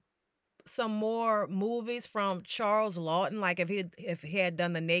some more movies from Charles Lawton, like if he had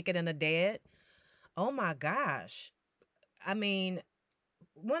done The Naked and the Dead. Oh my gosh. I mean,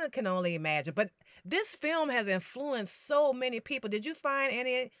 one can only imagine. But this film has influenced so many people. Did you find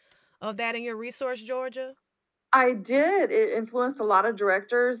any of that in your research, Georgia? I did. It influenced a lot of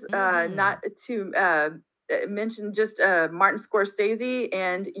directors, Mm-hmm. not to mention just Martin Scorsese,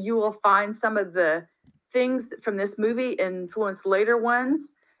 and you will find some of the things from this movie influence later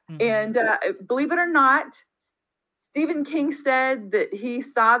ones. Mm-hmm. And believe it or not, Stephen King said that he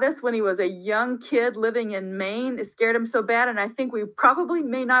saw this when he was a young kid living in Maine. It scared him so bad, and I think we probably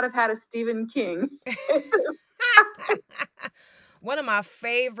may not have had a Stephen King. One of my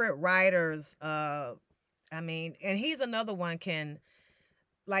favorite writers, I mean, and he's another one can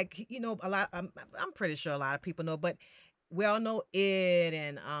like a lot I'm pretty sure a lot of people know, but we all know It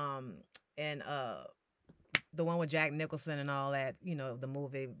and the one with Jack Nicholson and all that, the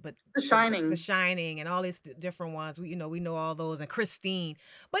movie, but The the Shining. Shining and all these different ones. We know all those, and Christine.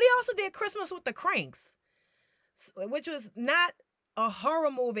 But he also did Christmas with the Cranks, which was not a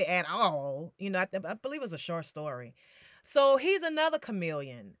horror movie at all. I believe it was a short story. So he's another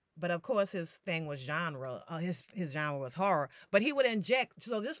chameleon. But of course, his thing was genre. His genre was horror. But he would inject.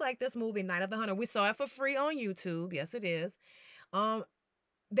 So just like this movie, Night of the Hunter, we saw it for free on YouTube. Yes, it is. Um,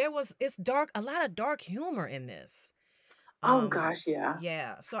 it's dark. A lot of dark humor in this. Oh Um, gosh, yeah.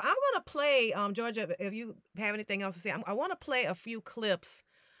 yeah. So I'm gonna play. Georgia, if you have anything else to say, I want to play a few clips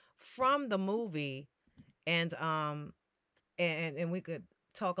from the movie, and and we could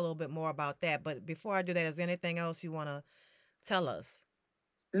talk a little bit more about that. But before I do that, is there anything else you want to tell us?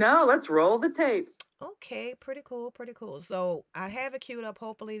 No, let's roll the tape. Okay, pretty cool, pretty cool. So I have it queued up.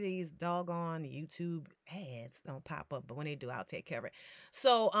 Hopefully these doggone YouTube ads don't pop up, but when they do, I'll take care of it.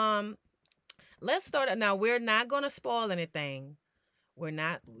 So let's start it now. We're not gonna spoil anything. We're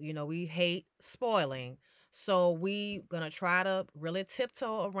not, we hate spoiling. So we gonna try to really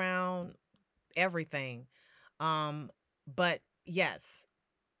tiptoe around everything. But yes,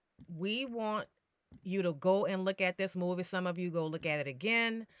 we want you to go and look at this movie. Some of you go look at it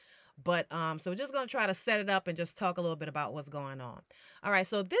again. But so we're just gonna try to set it up and just talk a little bit about what's going on. All right,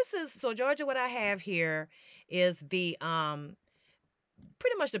 so Georgia, what I have here is the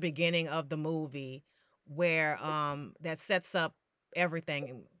pretty much the beginning of the movie where that sets up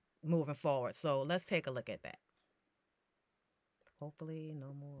everything moving forward. So let's take a look at that. Hopefully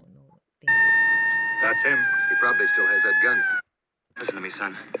no more no things. That's him. He probably still has that gun. Listen to me,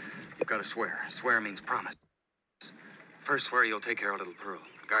 son. You've got to swear. Swear means promise. First, swear you'll take care of little Pearl.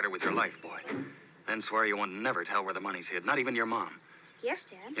 Guard her with your life, boy. Then swear you won't never tell where the money's hid, not even your mom. Yes,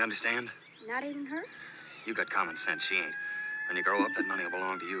 Dad. You understand? Not even her? You got common sense. She ain't. When you grow up, that money will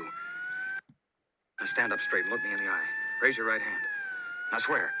belong to you. Now stand up straight and look me in the eye. Raise your right hand. Now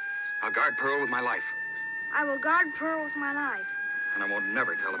swear. I'll guard Pearl with my life. I will guard Pearl with my life. And I won't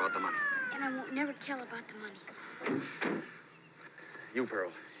never tell about the money. And I won't never tell about the money. You,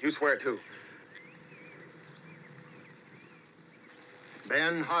 Pearl. You swear, too.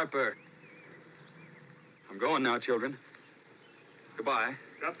 Ben Harper. I'm going now, children. Goodbye.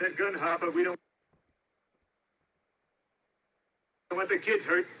 Drop that gun, Harper. We don't want the kids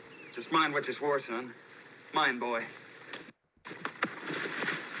hurt. Just mind what you swore, son. Mind, boy.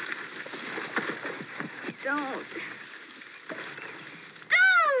 Don't.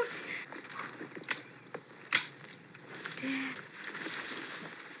 Dad.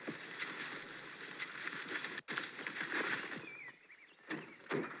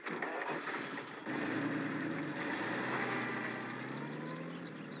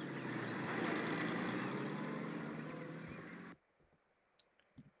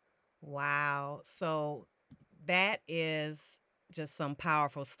 Wow. So that is just some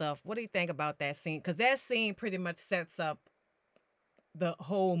powerful stuff. What do you think about that scene? Because that scene pretty much sets up the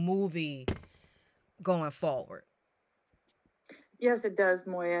whole movie going forward. Yes, it does,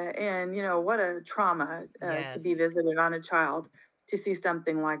 Moya. And, what a trauma to be Yes. visited on a child to see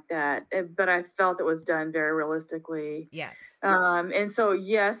something like that. But I felt it was done very realistically. Yes. And so,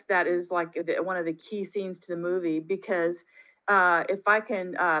 yes, that is like one of the key scenes to the movie because if I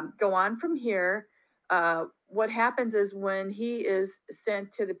can go on from here, what happens is when he is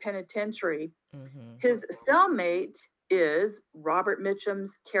sent to the penitentiary, Mm-hmm. his cellmate is Robert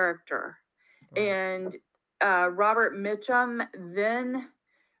Mitchum's character. Right. And Robert Mitchum then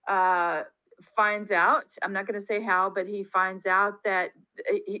uh, finds out, I'm not going to say how, but he finds out that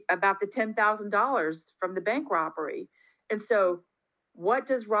about the $10,000 from the bank robbery. And so, what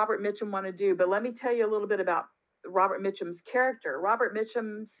does Robert Mitchum want to do? But let me tell you a little bit about Robert Mitchum's character. Robert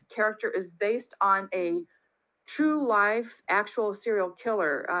Mitchum's character is based on a true life, actual serial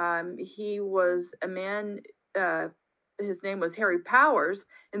killer. He was a man, uh, his name was Harry Powers,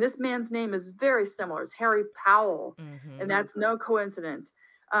 and this man's name is very similar. It's Harry Powell, and Mm-hmm. that's no coincidence.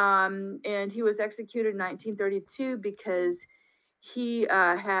 And he was executed in 1932 because he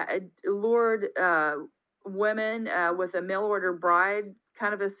had lured women with a mail order bride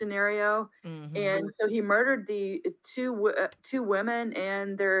kind of a scenario, Mm-hmm. and so he murdered the two women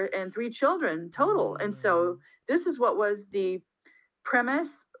and their and three children total. And Mm. so this is what was the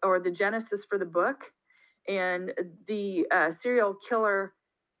premise or the genesis for the book. And the serial killer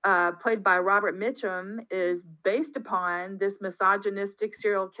played by Robert Mitchum is based upon this misogynistic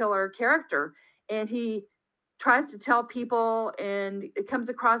serial killer character. And he tries to tell people, and it comes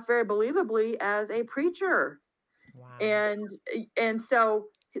across very believably as a preacher. Wow. And so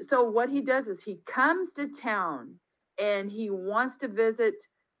what he does is he comes to town and he wants to visit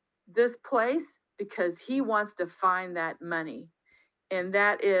this place because he wants to find that money. And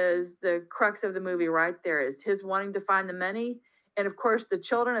that is the crux of the movie right there, is his wanting to find the money. And of course the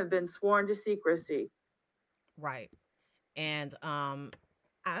children have been sworn to secrecy. Right. And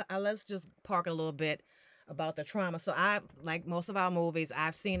let's just park a little bit about the trauma. So I, like most of our movies,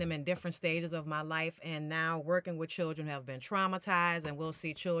 I've seen them in different stages of my life, and now working with children who have been traumatized, and we'll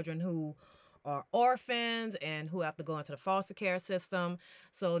see children who are orphans and who have to go into the foster care system.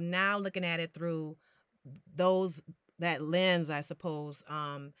 So now looking at it through those that lens, I suppose.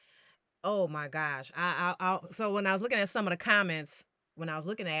 Oh my gosh. So when I was looking at some of the comments when I was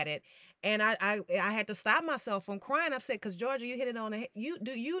looking at it, and I had to stop myself from crying. I said, because Georgia, you hit it on the head.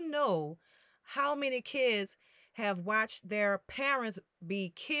 You know how many kids have watched their parents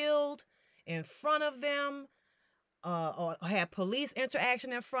be killed in front of them, or have police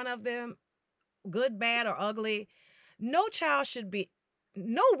interaction in front of them, good, bad, or ugly. No child should be.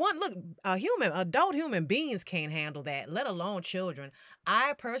 No one, look, adult human beings can't handle that, let alone children.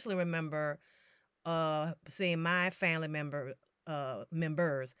 I personally remember seeing my family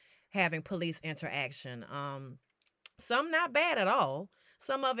members having police interaction. Some not bad at all.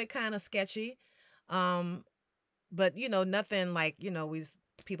 Some of it kind of sketchy. Um, but nothing like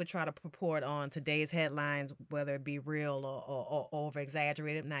people try to purport on today's headlines, whether it be real or over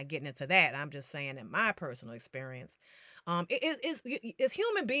exaggerated. I'm not getting into that. I'm just saying in my personal experience, it's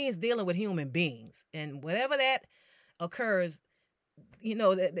human beings dealing with human beings, and whatever that occurs,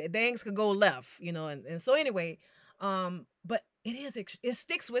 things could go left, and so anyway, but it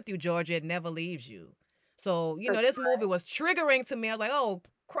sticks with you, Georgia. It never leaves you. So That's this movie was triggering to me. I was like, oh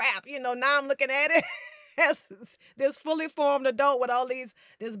crap, now I'm looking at it as this fully formed adult with all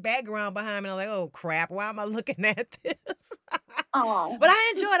this background behind me. I'm like, oh crap, why am I looking at this? oh But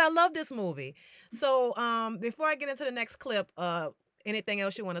I enjoyed. I love this movie. So before I get into the next clip, anything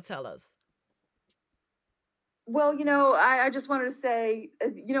else you want to tell us? well, I just wanted to say,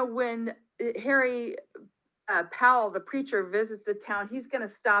 when Harry Powell, the preacher, visits the town, he's going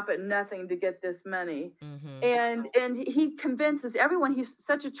to stop at nothing to get this money. Mm-hmm. And he convinces everyone. He's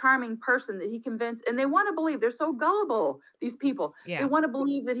such a charming person that he convinced, and they want to believe. They're so gullible, these people. They Yeah. want to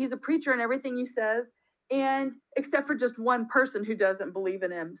believe that he's a preacher and everything he says, and except for just one person who doesn't believe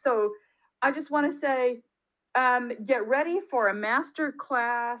in him. So I just want to say, get ready for a master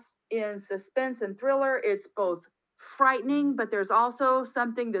class in suspense and thriller. It's both frightening, but there's also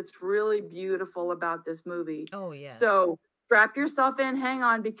something that's really beautiful about this movie. Oh yes. So strap yourself in, hang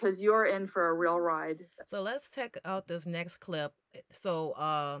on, because you're in for a real ride. So let's check out this next clip.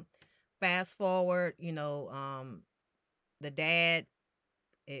 So fast forward, the dad,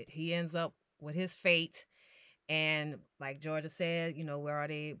 he ends up with his fate. And like Georgia said, where are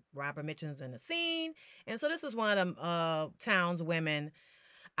they? Robert Mitchum's in the scene. And so this is one of them town's women,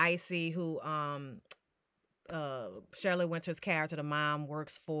 Icy, who Shirley Winter's character, the mom,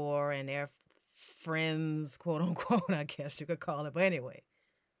 works for, and they're friends, quote unquote, I guess you could call it. But anyway.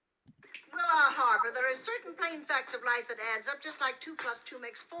 Willa Harper, there are certain plain facts of life that adds up just like 2 plus 2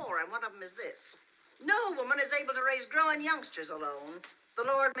 makes 4, and one of them is this. No woman is able to raise growing youngsters alone. The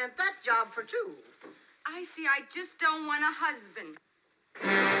Lord meant that job for 2. I see. I just don't want a husband.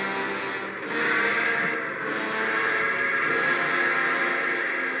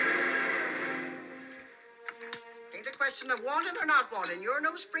 Ain't a question of wanting or not wanting. You're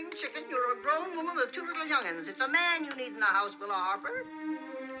no spring chicken. You're a grown woman with 2 little young'uns. It's a man you need in the house, Willa Harper.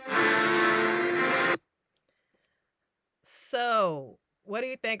 So, what do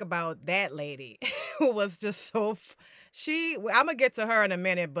you think about that lady who was just so I'm gonna get to her in a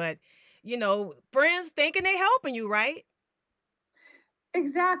minute, but friends thinking they helping you, right?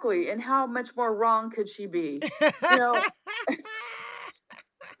 Exactly. And how much more wrong could she be? You know,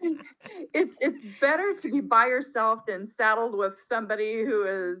 It's better to be by yourself than saddled with somebody who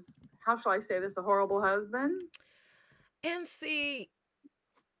is, how shall I say this, a horrible husband. And see,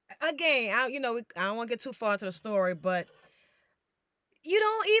 again, I don't want to get too far into the story, but you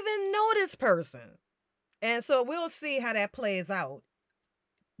don't even know this person. And so we'll see how that plays out.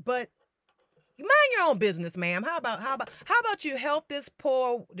 But mind your own business, ma'am. How about you help this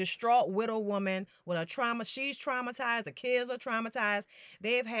poor distraught widow woman with a trauma? She's traumatized, the kids are traumatized.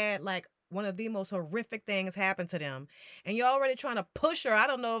 They've had like one of the most horrific things happen to them. And you're already trying to push her. I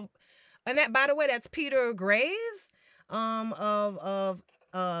don't know and that, by the way, that's Peter Graves of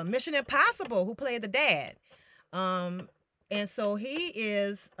Mission Impossible, who played the dad. Um and so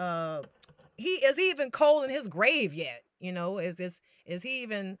is he even cold in his grave yet? Is he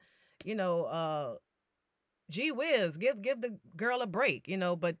even, you know, gee whiz, give the girl a break,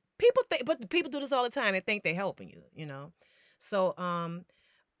 but people do this all the time. They think they're helping you. So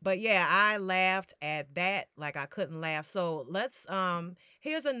but yeah, I laughed at that like I couldn't laugh. So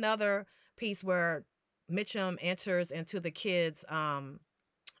here's another piece where Mitchum enters into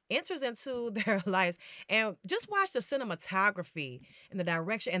their lives, and just watch the cinematography and the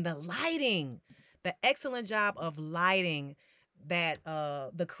direction and the lighting, the excellent job of lighting that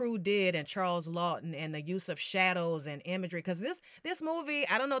the crew did, and Charles Lawton, and the use of shadows and imagery, because this movie,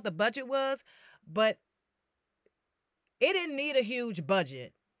 I don't know what the budget was, but it didn't need a huge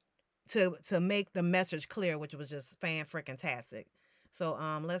budget to make the message clear, which was just fan freaking tastic. So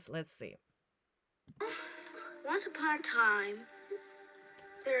let's see. Once upon a time,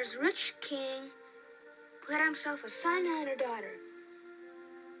 there's a rich king who had himself a son and a daughter.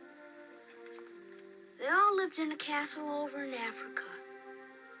 They all lived in a castle over in Africa.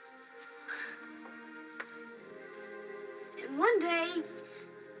 And one day,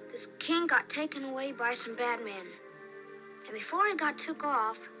 this king got taken away by some bad men. And before he got took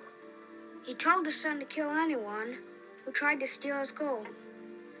off, he told his son to kill anyone who tried to steal his gold.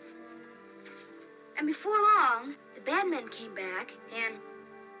 And before long, the bad men came back and...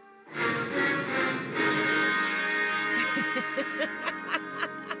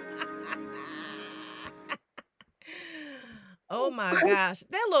 Oh my gosh,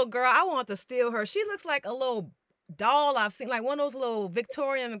 that little girl, I want to steal her. She looks like a little doll I've seen, like one of those little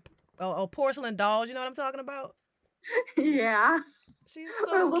Victorian porcelain dolls. You know what I'm talking about? Yeah. She's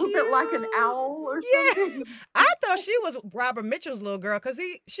Or a so little bit like an cute. owl or Yeah, something. I thought she was Robert Mitchum's little girl because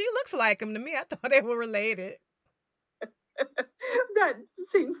she looks like him to me. I thought they were related. That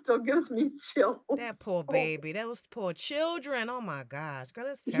scene still gives me chills. That poor Oh, baby, those poor children. Oh my gosh, girl,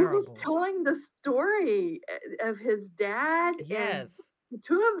 that's he was terrible. telling the story of his dad and Yes, the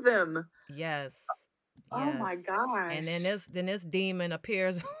two of them. yes, Oh my yes. And then gosh. this demon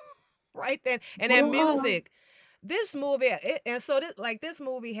appears right then, and that Oh, music. This movie, and so this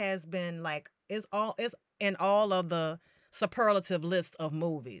movie has been like it's in all of the superlative list of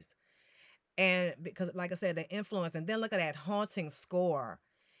movies, and because like I said, the influence, and then look at that haunting score,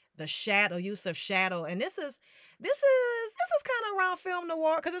 the use of shadow, and this is kind of around film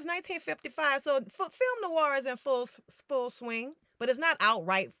noir because it's 1955, so film noir is in full swing, but it's not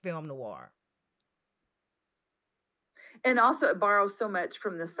outright film noir. and also it borrows so much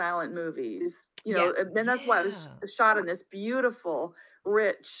from the silent movies, Yeah, and that's why it was yeah, shot in this beautiful,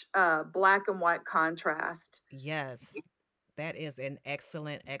 rich, black and white contrast. yes. That is an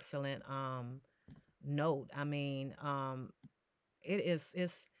excellent note. I mean, it's so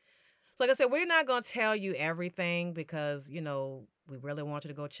like I said, we're not gonna tell you everything because we really want you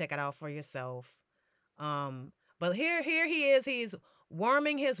to go check it out for yourself. But here he is. He's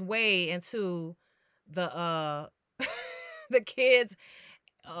worming his way into the the kids.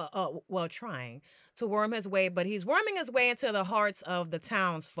 Well, trying to worm his way, but he's worming his way into the hearts of the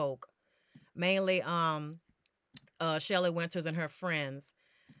townsfolk, mainly Shelley Winters and her friends.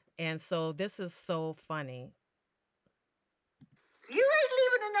 And so this is so funny. You ain't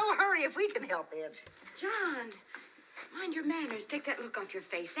leaving in no hurry if we can help it. John, mind your manners. Take that look off your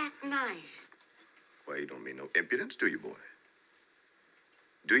face. Act nice. Why, you don't mean no impudence, do you, boy?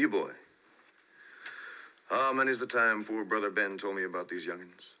 Do you, boy? How many's the time poor brother Ben told me about these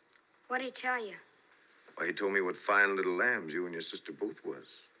young'uns? What'd he tell you? Why, he told me what fine little lambs you and your sister both was.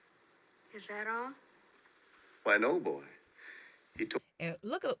 Is that all? Why, no, boy. He told And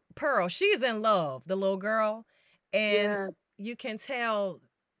look at Pearl. She's in love, the little girl. And Yes. you can tell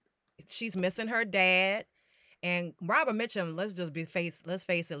she's missing her dad. And Robert Mitchum, let's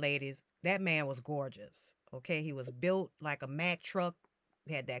face it, ladies. That man was gorgeous. Okay. He was built like a Mack truck.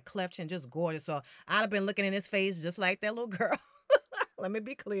 He had that cleft chin, just gorgeous. So I'd have been looking in his face just like that little girl. Let me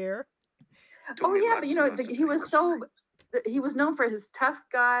be clear. told Oh me yeah, lots but and lots of he was things. so he was known for his tough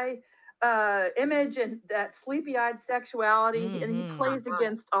guy image and that sleepy-eyed sexuality, and he plays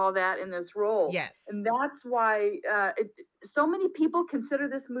against all that in this role. Yes. And that's why so many people consider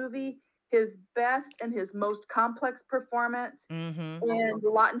this movie his best and his most complex performance, Mm-hmm. and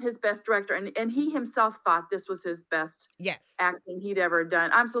Lawton his best director. And he himself thought this was his best Yes. acting he'd ever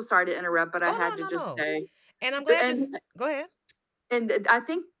done. I'm so sorry to interrupt, but I Oh, had no, to just no. say. And I'm glad And go ahead. and I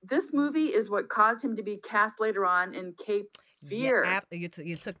think this movie is what caused him to be cast later on in Cape Fear. Yeah,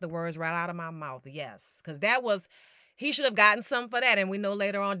 you took the words right out of my mouth. Yes, because that was he should have gotten some for that, and we know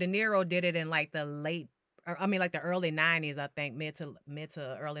later on De Niro did it in like the like the early '90s, I think, mid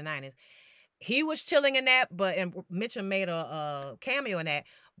to early '90s. He was chilling in that, and Mitchum made a cameo in that,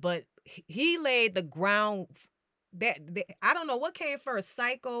 but he laid the ground. I don't know what came first,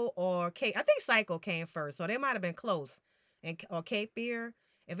 Psycho or Cape. I think Psycho came first, so they might have been close, or Cape Fear.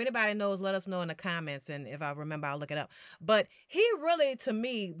 If anybody knows, let us know in the comments, and if I remember, I'll look it up. But he really, to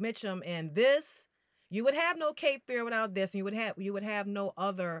me, Mitchum, and this, you would have no Cape Fear without this, and you would have no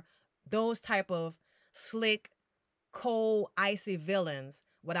other those type of slick, cold, icy villains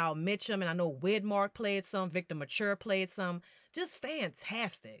without Mitchum. And I know Widmark played some, Victor Mature played some, just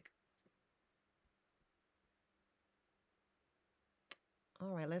fantastic. All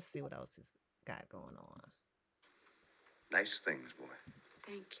right, let's see what else he's got going on. Nice things, boy.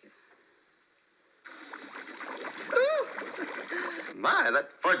 Thank you. My,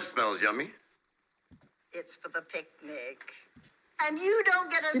 that fudge smells yummy. It's for the picnic. And you don't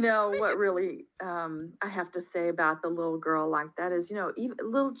get a... You know what really I have to say about the little girl like that is, even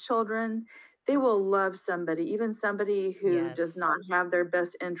little children, they will love somebody, even somebody who does not have their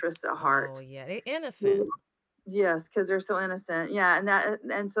best interests at heart. Oh yeah, they're innocent. Yes, because they're so innocent. Yeah,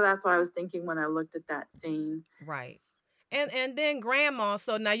 and so that's what I was thinking when I looked at that scene. Right. And then Grandma,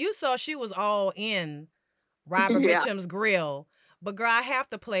 so now you saw she was all in Robert Yeah. Mitchum's grill. But girl, I have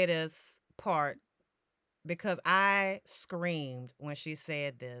to play this part because I screamed when she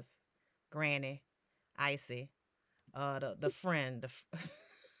said this. Granny, Icy, the friend,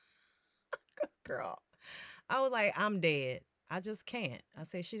 girl. I was like, I'm dead. I just can't. I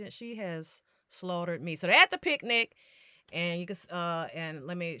say she has slaughtered me. So they're at the picnic, and you can and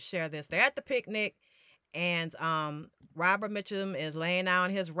let me share this. They're at the picnic, and Robert Mitchum is laying down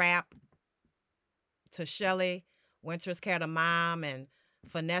his rap to Shelley Winter's character mom and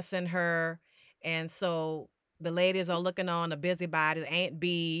finessing her. And so the ladies are looking on, the busybodies, Aunt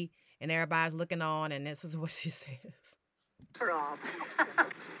B, and everybody's looking on, and this is what she says. Rob,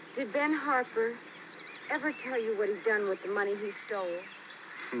 did Ben Harper ever tell you what he'd done with the money he stole?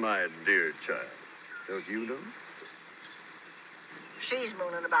 My dear child, don't you know? She's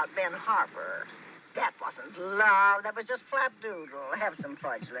mooning about Ben Harper. That wasn't love. That was just flapdoodle. Have some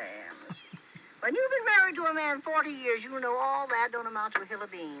fudge lambs. When you've been married to a man 40 years, you know all that don't amount to a hill of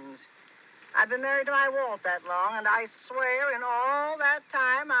beans. I've been married to my Walt that long, and I swear in all that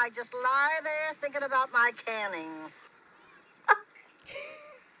time, I just lie there thinking about my canning.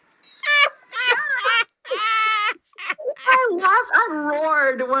 I laughed, I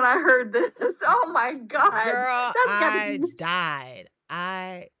roared when I heard this. Oh my God. Girl, I died.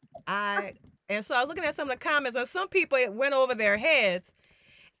 And so I was looking at some of the comments, and some people, it went over their heads,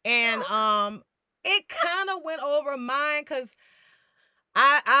 and it kind of went over mine because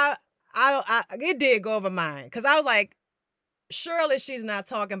it did go over mine because I was like, surely she's not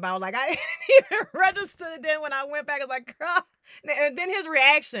talking about, like, I didn't even register it. Then when I went back, I was like, girl, and then his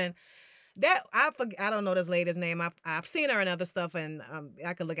reaction. That I don't know this lady's name. I've seen her in other stuff, and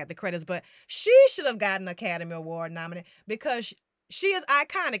I could look at the credits. But she should have gotten an Academy Award nominee because she is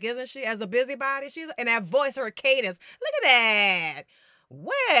iconic, isn't she? As a busybody, and that voice, her cadence. Look at that.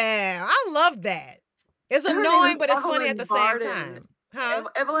 Well, I love that. It's annoying, but it's funny at the same time. Huh?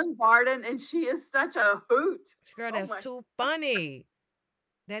 Evelyn Varden, and she is such a hoot. Girl, that's too funny.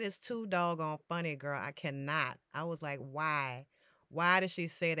 That is too doggone funny, girl. I cannot. I was like, why? Why did she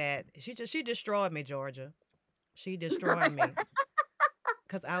say that? She destroyed me, Georgia. She destroyed me.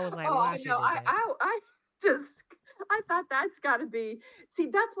 Because I was like, why she did that? I thought that's got to be. See,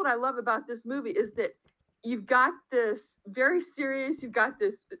 that's what I love about this movie is that you've got this very serious, you've got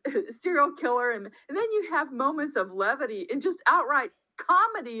this serial killer, and then you have moments of levity and just outright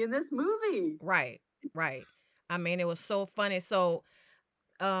comedy in this movie. Right. I mean, it was so funny. So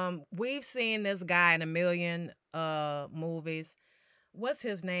we've seen this guy in a million movies. What's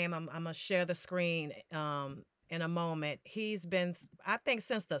his name? I'm gonna share the screen in a moment. He's been, I think,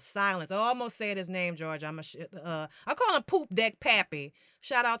 since The Silence. I almost said his name, George. I call him Poop Deck Pappy.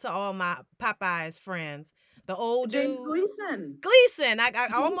 Shout out to all my Popeyes friends. The old James dude. Gleason. Gleason. I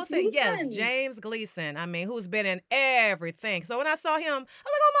James almost said yes, Gleason. James Gleason. I mean, who's been in everything. So when I saw him, I was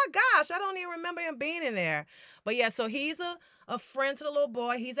like, oh my gosh, I don't even remember him being in there. But yeah, so he's a friend to the little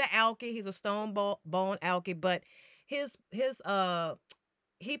boy. He's an alkie. He's a stone bone alkie, but his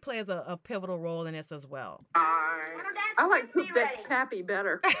he plays a pivotal role in this as well. I like Poop Deck Pappy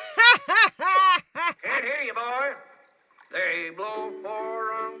better. Can't hear you, boy. They blow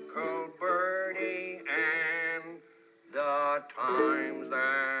for Uncle Bertie and the times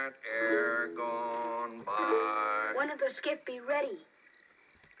that air gone by. When will the skip be ready?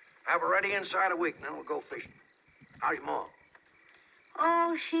 Have her ready inside a week, and then we'll go fishing. How's your mom?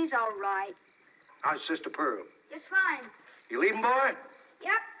 Oh, she's all right. How's Sister Pearl? It's fine. You leaving, boy?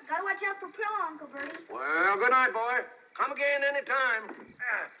 Yep, gotta watch out for Pearl, Uncle Bertie. Well, good night, boy. Come again any time.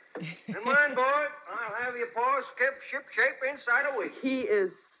 And mind, boy, I'll have your paw skip ship shape inside a week. He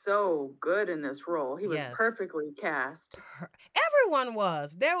is so good in this role. He was Yes. perfectly cast. Everyone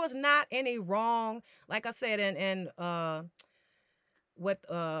was. There was not any wrong. Like I said, in with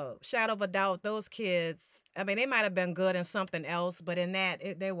Shadow of a Doubt, those kids. I mean, they might have been good in something else, but in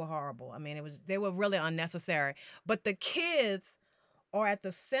that, they were horrible. I mean, they were really unnecessary. But the kids are at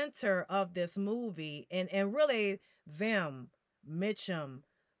the center of this movie, and really them, Mitchum,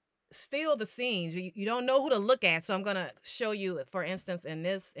 steal the scenes. You don't know who to look at, so I'm gonna show you, for instance, in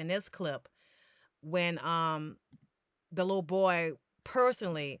this clip, when the little boy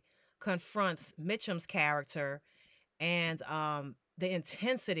personally confronts Mitchum's character, and the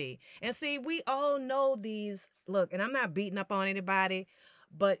intensity. And see, we all know these. Look, and I'm not beating up on anybody,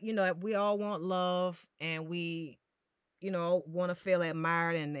 but we all want love, and we want to feel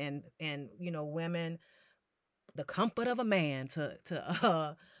admired, and women, the comfort of a man,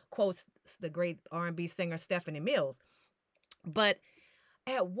 to quote the great R&B singer Stephanie Mills. But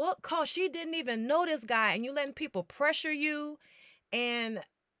at what cost? She didn't even know this guy, and you letting people pressure you. And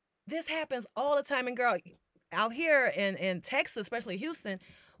this happens all the time. And girl, out here in Texas, especially Houston,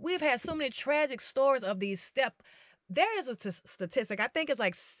 we've had so many tragic stories of these there is a statistic. I think it's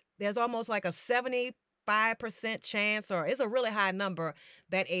like there's almost like a 75% chance, or it's a really high number,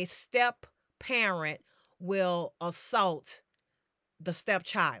 that a step parent will assault the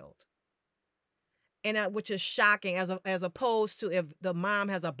stepchild. And which is shocking, as opposed to if the mom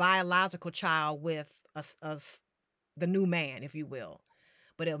has a biological child with the new man, if you will.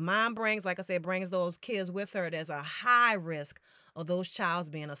 But if mom brings those kids with her, there's a high risk of those childs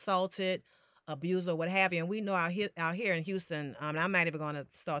being assaulted, abused, or what have you. And we know out here in Houston, and I'm not even going to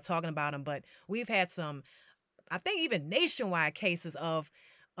start talking about them, but we've had some, I think, even nationwide cases of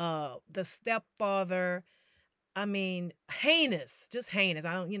the stepfather. I mean, heinous, just heinous.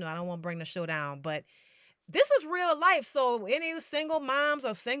 I don't want to bring the show down, but this is real life. So any single moms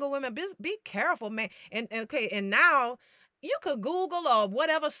or single women, be careful, man. And now you could Google or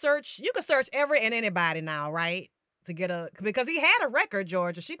whatever search. You could search every and anybody now, right? To get because he had a record,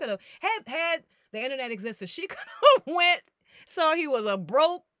 Georgia. She could have had the internet existed. She could have went. So he was a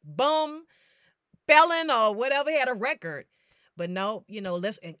broke bum felon or whatever. He had a record, but no,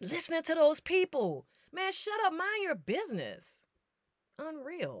 listening to those people. Man, shut up, mind your business.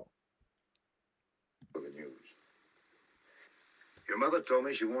 Unreal. For the news. Your mother told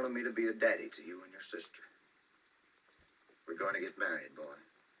me she wanted me to be a daddy to you and your sister. We're going to get married, boy.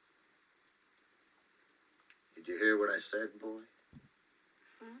 Did you hear what I said, boy?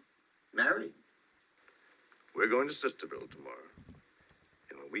 Married. We're going to Sisterville tomorrow.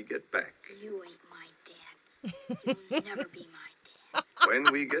 And when we get back... You ain't my dad. You'll never be my dad.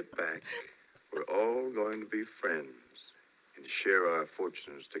 When we get back... we're all going to be friends and share our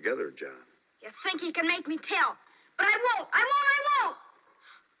fortunes together, John. You think you can make me tell, but I won't. I won't.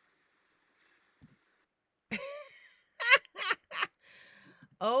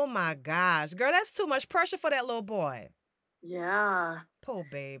 Oh my gosh, girl, that's too much pressure for that little boy. Yeah. Poor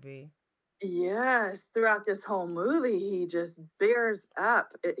baby. Yes. Throughout this whole movie, he just bears up.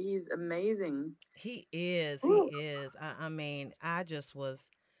 He's amazing. He is. Ooh. He is. I mean, I just was.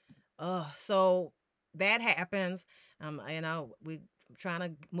 So that happens. We trying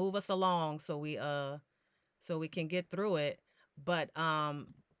to move us along so we can get through it. But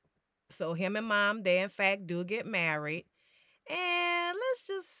so him and mom, they in fact do get married. And let's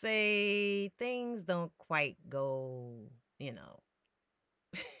just say things don't quite go,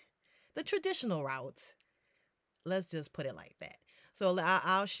 the traditional routes. Let's just put it like that. So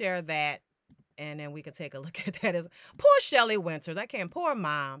I'll share that, and then we can take a look at that. As poor Shelley Winters, poor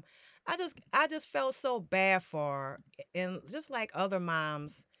mom. I just felt so bad for her, and just like other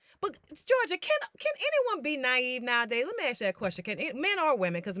moms. But Georgia, can anyone be naive nowadays? Let me ask you that question. Can men or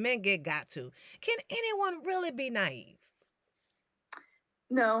women? Because men got to. Can anyone really be naive?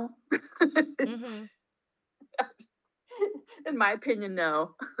 No. Mm-hmm. In my opinion,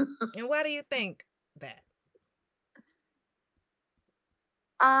 no. And why do you think that?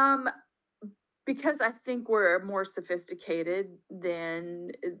 Because I think we're more sophisticated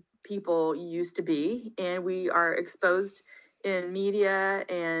than people used to be, and we are exposed in media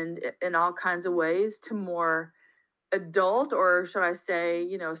and in all kinds of ways to more adult, or should I say,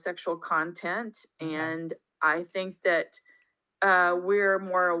 sexual content. Okay. And I think that we're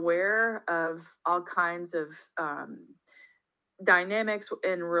more aware of all kinds of dynamics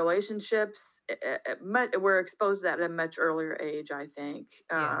in relationships. We're exposed to that at a much earlier age, I think.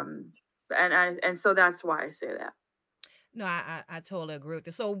 Yeah. And so that's why I say that. No, I totally agree with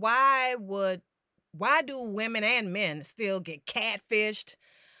you. So why do women and men still get catfished?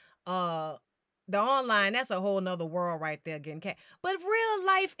 The online, that's a whole nother world right there, getting cat. But real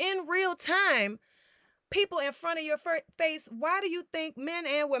life in real time, people in front of your face, why do you think men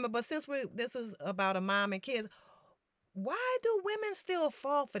and women, but since this is about a mom and kids, why do women still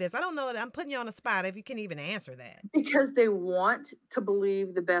fall for this? I don't know. I'm putting you on the spot if you can even answer that. Because they want to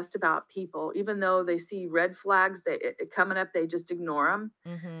believe the best about people, even though they see red flags coming up, they just ignore them.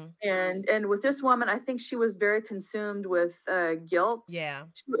 Mm-hmm. And with this woman, I think she was very consumed with guilt. Yeah.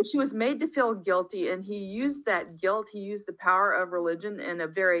 She was made to feel guilty, and he used that guilt. He used the power of religion in a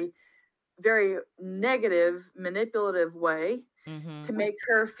very, very negative, manipulative way Mm-hmm. to make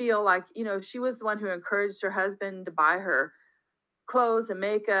her feel like, she was the one who encouraged her husband to buy her clothes and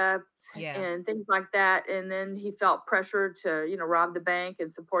makeup Yeah. and things like that. And then he felt pressure to, rob the bank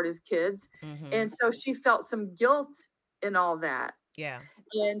and support his kids. Mm-hmm. And so she felt some guilt in all that. Yeah.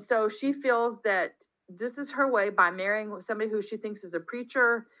 And so she feels that this is her way, by marrying somebody who she thinks is a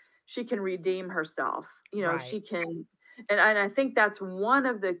preacher, she can redeem herself. Right. She can. And I think that's one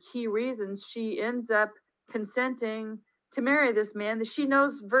of the key reasons she ends up consenting to marry this man that she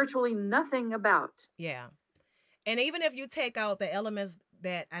knows virtually nothing about. Yeah. And even if you take out the elements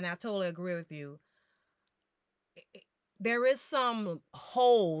that, and I totally agree with you, there is some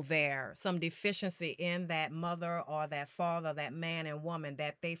hole there, some deficiency in that mother or that father, that man and woman,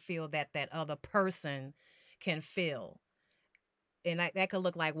 that they feel that other person can fill. And that could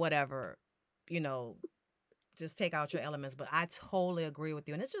look like whatever, just take out your elements. But I totally agree with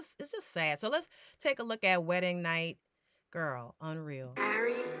you. And it's just sad. So let's take a look at Wedding Night. Girl, unreal.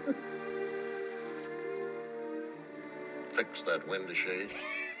 Harry? Fix that window shade.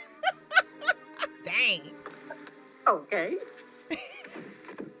 Dang. Okay.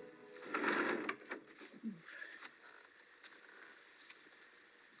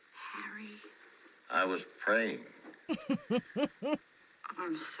 Harry? I was praying.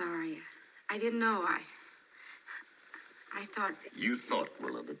 I'm sorry. I didn't know. I thought... You thought,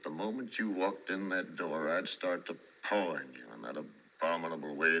 Willa, that the moment you walked in that door, I'd start to paw on you in that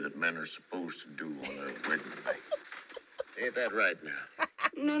abominable way that men are supposed to do on their wedding night. Ain't that right now?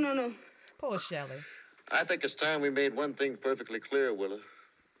 No. Poor Shelley. I think it's time we made one thing perfectly clear, Willa.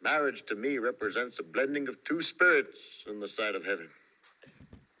 Marriage to me represents a blending of two spirits in the sight of heaven.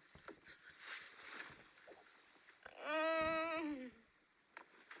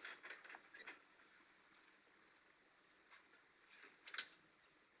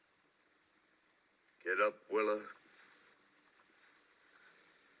 Get up, Willa.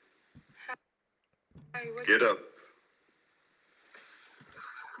 Get up.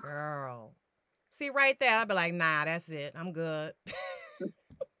 Girl. See right there, I'd be like, nah, that's it. I'm good.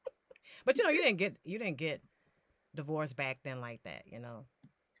 But you didn't get divorced back then like that,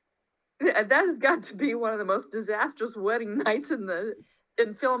 That has got to be one of the most disastrous wedding nights in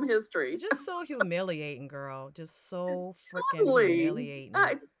film history. Just so humiliating, girl. Just so freaking Totally. humiliating.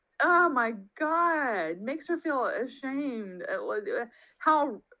 Oh my God. Makes her feel ashamed.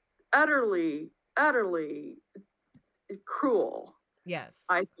 How utterly cruel, Yes.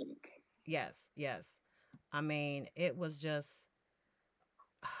 I think. Yes. I mean, it was just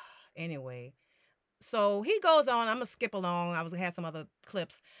anyway. So he goes on. I'm gonna skip along. I was gonna have some other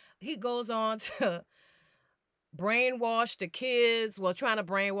clips. He goes on to brainwash the kids. Well, trying to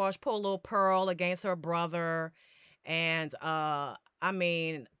brainwash poor little Pearl against her brother, and I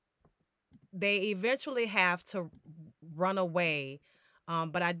mean, they eventually have to run away.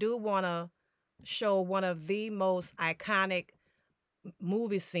 But I do want to show one of the most iconic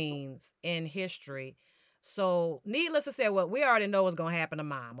movie scenes in history. So, needless to say, what we already know is gonna happen to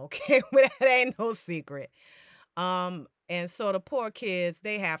Mom. Okay, that ain't no secret. And so the poor kids,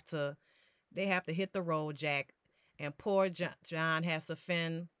 they have to hit the road, Jack, and poor John has to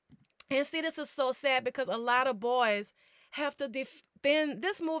fend And see, this is so sad because a lot of boys have to defend.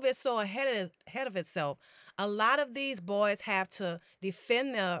 This movie is so ahead of itself. A lot of these boys have to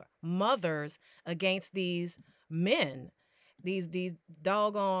defend their mothers against these men, these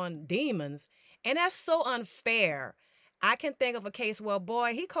doggone demons, and that's so unfair. I can think of a case where,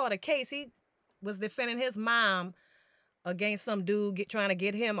 boy, he caught a case. He was defending his mom against some dude trying to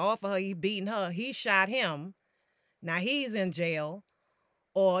get him off of her. He beating her. He shot him. Now he's in jail.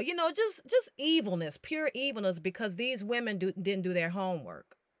 Or just evilness, pure evilness, because these women didn't do their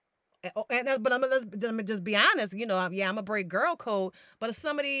homework. But let me just be honest. Yeah, I'm a break girl code, but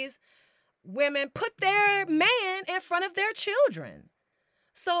some of these women put their man in front of their children.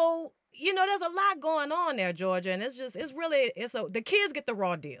 So there's a lot going on there, Georgia, and the kids get the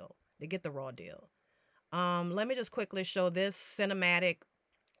raw deal. They get the raw deal. Let me just quickly show this cinematic,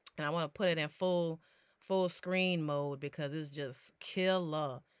 and I want to put it in full screen mode because it's just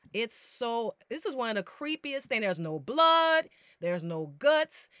killer. This is one of the creepiest things. There's no blood, there's no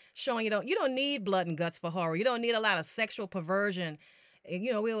guts, showing you don't need blood and guts for horror. You don't need a lot of sexual perversion. And,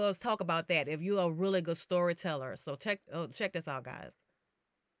 we always talk about that if you're a really good storyteller. So check this out, guys.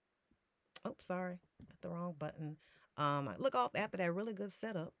 Oh, sorry, hit the wrong button. Look off after that really good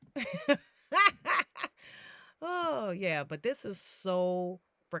setup. Oh yeah, but this is so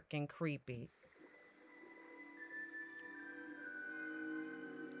freaking creepy.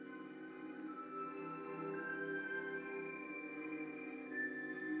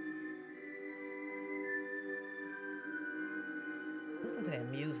 Listen to that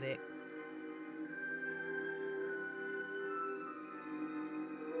music.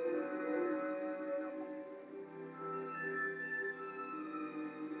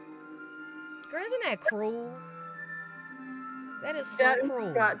 Girl, isn't that cruel? That is so That has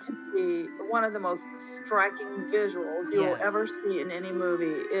cruel. got to be one of the most striking visuals you will Yes. ever see in any movie.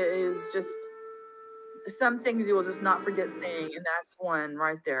 It is just some things you will just not forget seeing, and that's one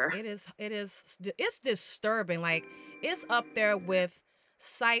right there. It's disturbing. Like, it's up there with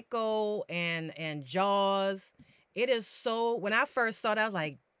Psycho and Jaws. It is so, when I first saw it, I was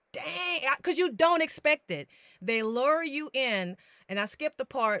like, dang, because you don't expect it. They lure you in, and I skipped the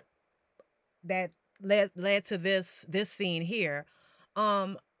part that led to this scene here.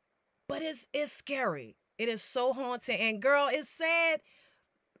 But it's scary. It is so haunting. And girl, it's sad.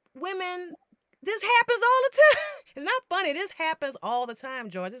 Women, this happens all the time. It's not funny. This happens all the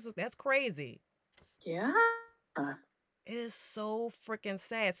time, George. That's crazy. Yeah. It is so freaking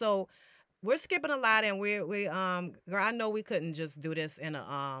sad. So we're skipping a lot, and girl, I know we couldn't just do this in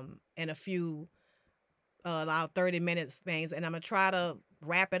a few about 30 minutes things, and I'm gonna try to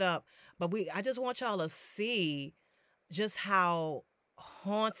wrap it up. But I just want y'all to see just how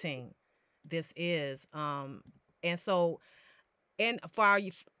haunting this is. And so, and for our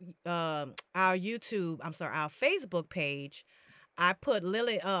YouTube, I'm sorry, our Facebook page, I put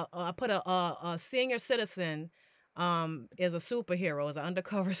Lily. I put a senior citizen is a superhero, is an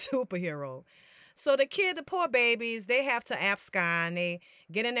undercover superhero. So the poor babies, they have to abscond. They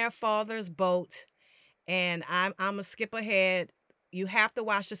get in their father's boat, and I'm gonna skip ahead. You have to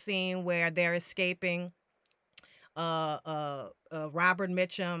watch the scene where they're escaping Robert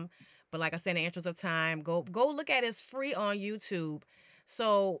Mitchum. But like I said, in the interest of time, go look at it. It's free on YouTube.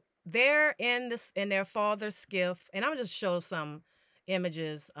 So they're in their father's skiff, and I'm gonna just show some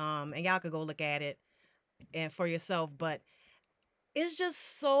images, and y'all could go look at it and for yourself. But it's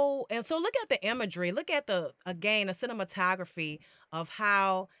just so, and so look at the imagery, look at the cinematography of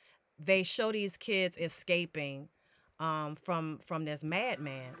how they show these kids escaping from this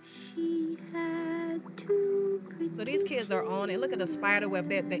madman. So these kids are on it. Look at the spider web,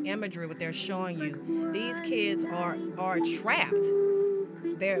 the imagery, what they're showing you. These kids are trapped.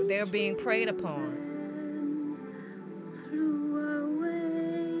 They're being preyed upon.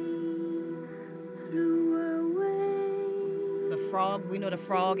 The frog, we know the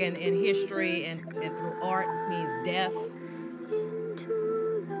frog in history and through art means death.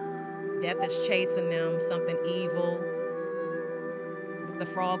 Death is chasing them, something evil. The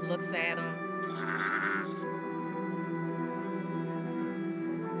frog looks at them.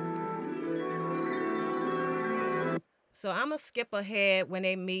 So I'm going to skip ahead when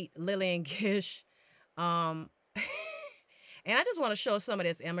they meet Lily and Gish. And I just want to show some of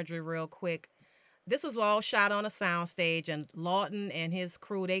this imagery real quick. This was all shot on a soundstage, and Lawton and his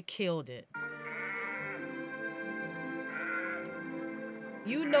crew, they killed it.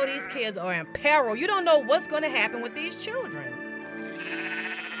 You know these kids are in peril. You don't know what's going to happen with these children.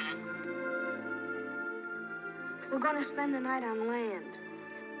 We're going to spend the night on land.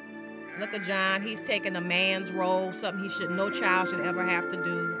 Look at John. He's taking a man's role, something no child should ever have to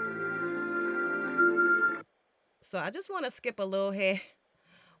do. So I just want to skip a little head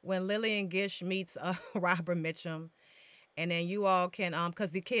when Lillian Gish meets Robert Mitchum, and then you all can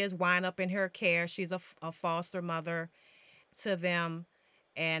because the kids wind up in her care. She's a foster mother to them,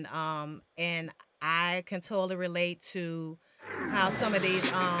 and I can totally relate to how some of these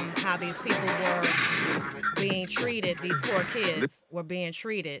how these people were being treated. These poor kids were being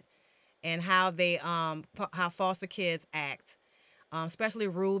treated, and how they how foster kids act, especially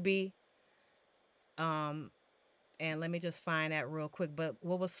Ruby. Um, and let me just find that real quick. But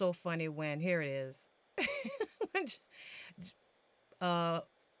what was so funny when here it is, when uh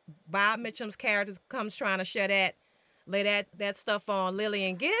Bob Mitchum's character comes trying to share lay that stuff on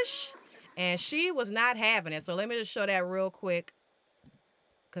Lillian Gish, and she was not having it. So let me just show that real quick,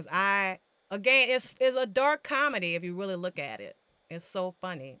 because again, it's a dark comedy if you really look at it. It's so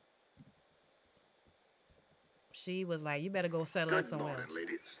funny. She was like, "You better go settle that Good somewhere morning, else."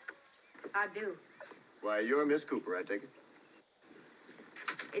 ladies. I do. Why, you're Miss Cooper, I take it.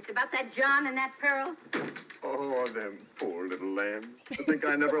 It's about that John and that Pearl. Oh, them poor little lambs. I think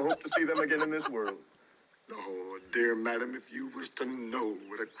I never hope to see them again in this world. Oh, dear madam, if you was to know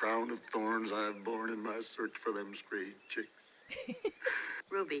what a crown of thorns I've borne in my search for them strayed chicks.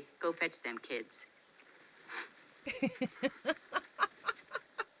 Ruby, go fetch them kids.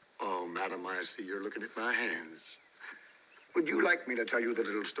 Oh, madam, I see you're looking at my hands. Would you like me to tell you the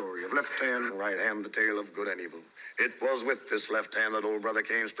little story of left hand and right hand, the tale of good and evil? It was with this left hand that old brother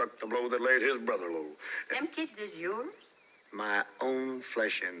Cain struck the blow that laid his brother low. Them kids is yours? My own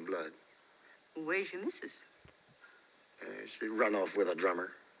flesh and blood. Where's your missus? She run off with a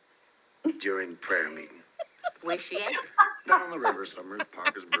drummer during prayer meeting. Where's she at? Down the river somewhere,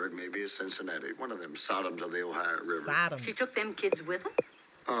 Parkersburg, maybe Cincinnati. One of them Sodoms of the Ohio River. Sodom. She took them kids with her?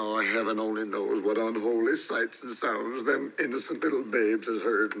 Oh, heaven only knows what unholy sights and sounds them innocent little babes has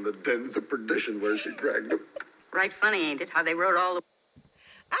heard in the dens of perdition where she dragged them. Right funny, ain't it? How they wrote all the...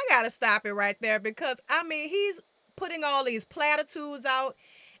 I gotta stop it right there, because I mean he's putting all these platitudes out,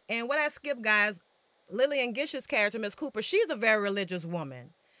 and what I skip, guys, Lillian Gish's character, Miss Cooper, she's a very religious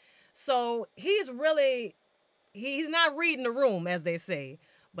woman, so he's not reading the room, as they say.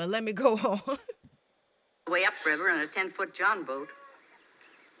 But let me go on. way upriver in a 10-foot John boat.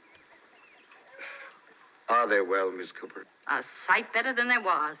 Are they well, Miss Cooper? A sight better than there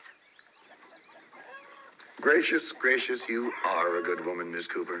was. Gracious, gracious, you are a good woman, Miss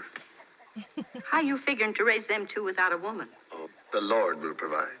Cooper. How you figuring to raise them two without a woman? Oh, the Lord will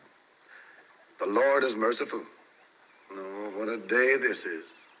provide. The Lord is merciful. Oh, what a day this is.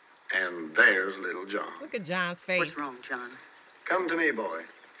 And there's little John. Look at John's face. What's wrong, John? Come to me, boy.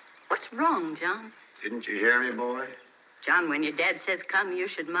 What's wrong, John? Didn't you hear me, boy? John, when your dad says come, you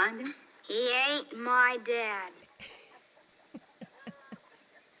should mind him. He ain't my dad.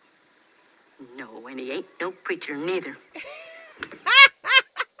 No, and he ain't no preacher neither.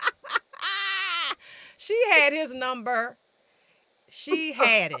 She had his number. She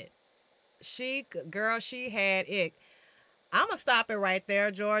had it. She had it. I'm gonna stop it right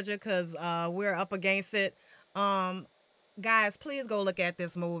there, Georgia, because we're up against it. Guys, please go look at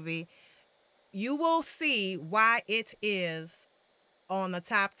this movie. You will see why it is on the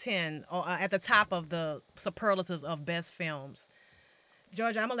top 10, or at the top of the superlatives of best films.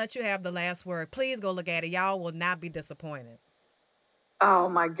 Georgia, I'm gonna let you have the last word. Please go look at it. Y'all will not be disappointed. Oh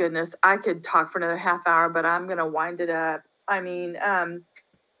my goodness. I could talk for another half hour, but I'm going to wind it up. I mean,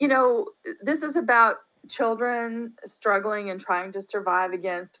 this is about children struggling and trying to survive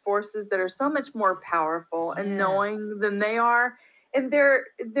against forces that are so much more powerful and Yes. knowing than they are. And their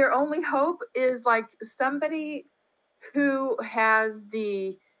only hope is like somebody who has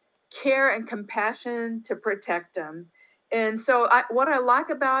the care and compassion to protect them. And so what I like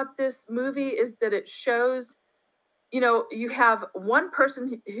about this movie is that it shows, you have one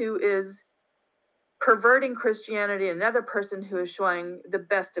person who is perverting Christianity, another person who is showing the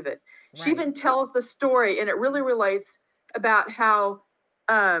best of it. She Right. even tells the story, and it really relates about how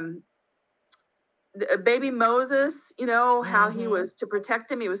baby Moses, how he was, to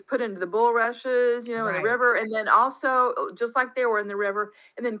protect him, he was put into the bulrushes, in the Right. river. And then also, just like they were in the river,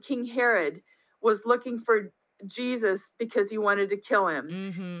 and then King Herod was looking for Jesus because he wanted to kill him.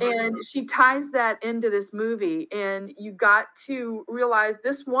 Mm-hmm. And she ties that into this movie. And you got to realize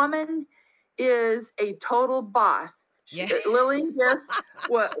this woman is a total boss. Yeah. Lillian Gish,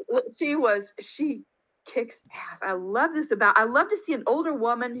 she kicks ass. I love to see an older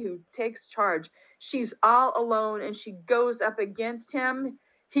woman who takes charge. She's all alone and she goes up against him.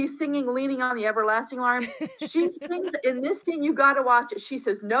 He's singing Leaning on the Everlasting Arms. She sings in this scene, you got to watch it. She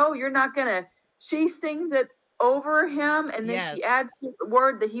says, no, you're not going to. She sings it over him, and then she Yes. adds the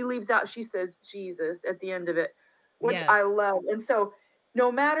word that he leaves out. She says Jesus at the end of it. which Yes. I love. And so,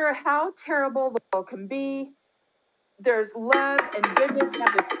 no matter how terrible the world can be, there's love and goodness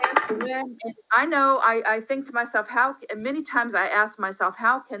have the chance to win. And I know I think to myself, and many times I ask myself,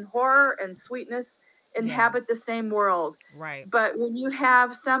 how can horror and sweetness inhabit the same world? Right. But when you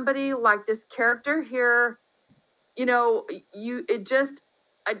have somebody like this character here, you know,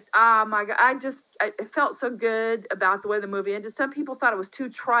 oh my God, it felt so good about the way the movie ended. Some people thought it was too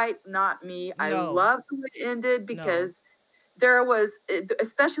trite, not me. I No. loved the way it ended No. because there was,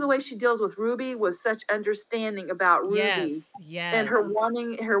 especially the way she deals with Ruby, with such understanding about Ruby Yes. and her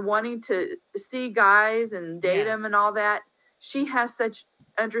wanting to see guys and date them Yes. and all that. She has such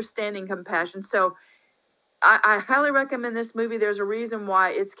understanding, compassion. So I highly recommend this movie. There's a reason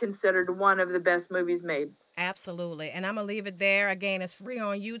why it's considered one of the best movies made. Absolutely. And I'm going to leave it there. Again, it's free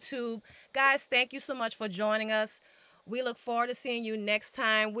on YouTube. Guys, thank you so much for joining us. We look forward to seeing you next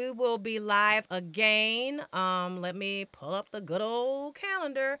time. We will be live again. Let me pull up the good old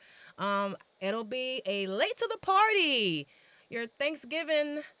calendar. It'll be a late to the party. Your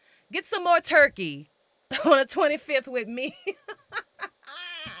Thanksgiving. Get some more turkey on the 25th with me.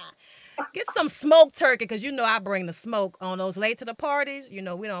 Get some smoked turkey, because you know I bring the smoke on those late to the parties. You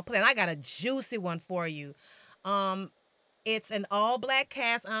know, we don't play. And I got a juicy one for you. It's an all-black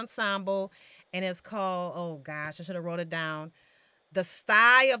cast ensemble, and it's called, oh gosh, I should have wrote it down. The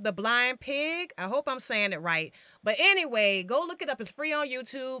Sty of the Blind Pig. I hope I'm saying it right. But anyway, go look it up. It's free on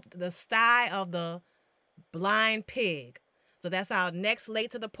YouTube. The Sty of the Blind Pig. So that's our next late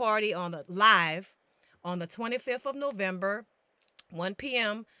to the party on the live on the 25th of November, 1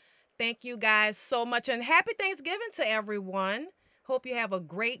 p.m. Thank you guys so much, and happy Thanksgiving to everyone. Hope you have a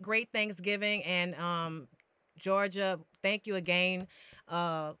great, great Thanksgiving. And Georgia, thank you again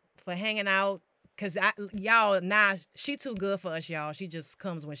for hanging out. Cause y'all, nah, she too good for us, y'all. She just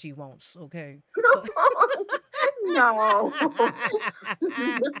comes when she wants. Okay. So. No.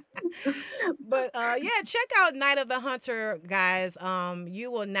 But yeah, check out Night of the Hunter, guys.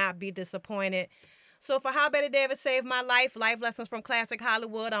 You will not be disappointed. So for How Betty Davis Saved My Life, Life Lessons from Classic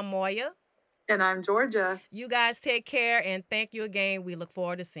Hollywood, I'm Moya. And I'm Georgia. You guys take care, and thank you again. We look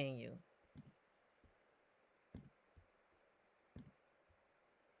forward to seeing you.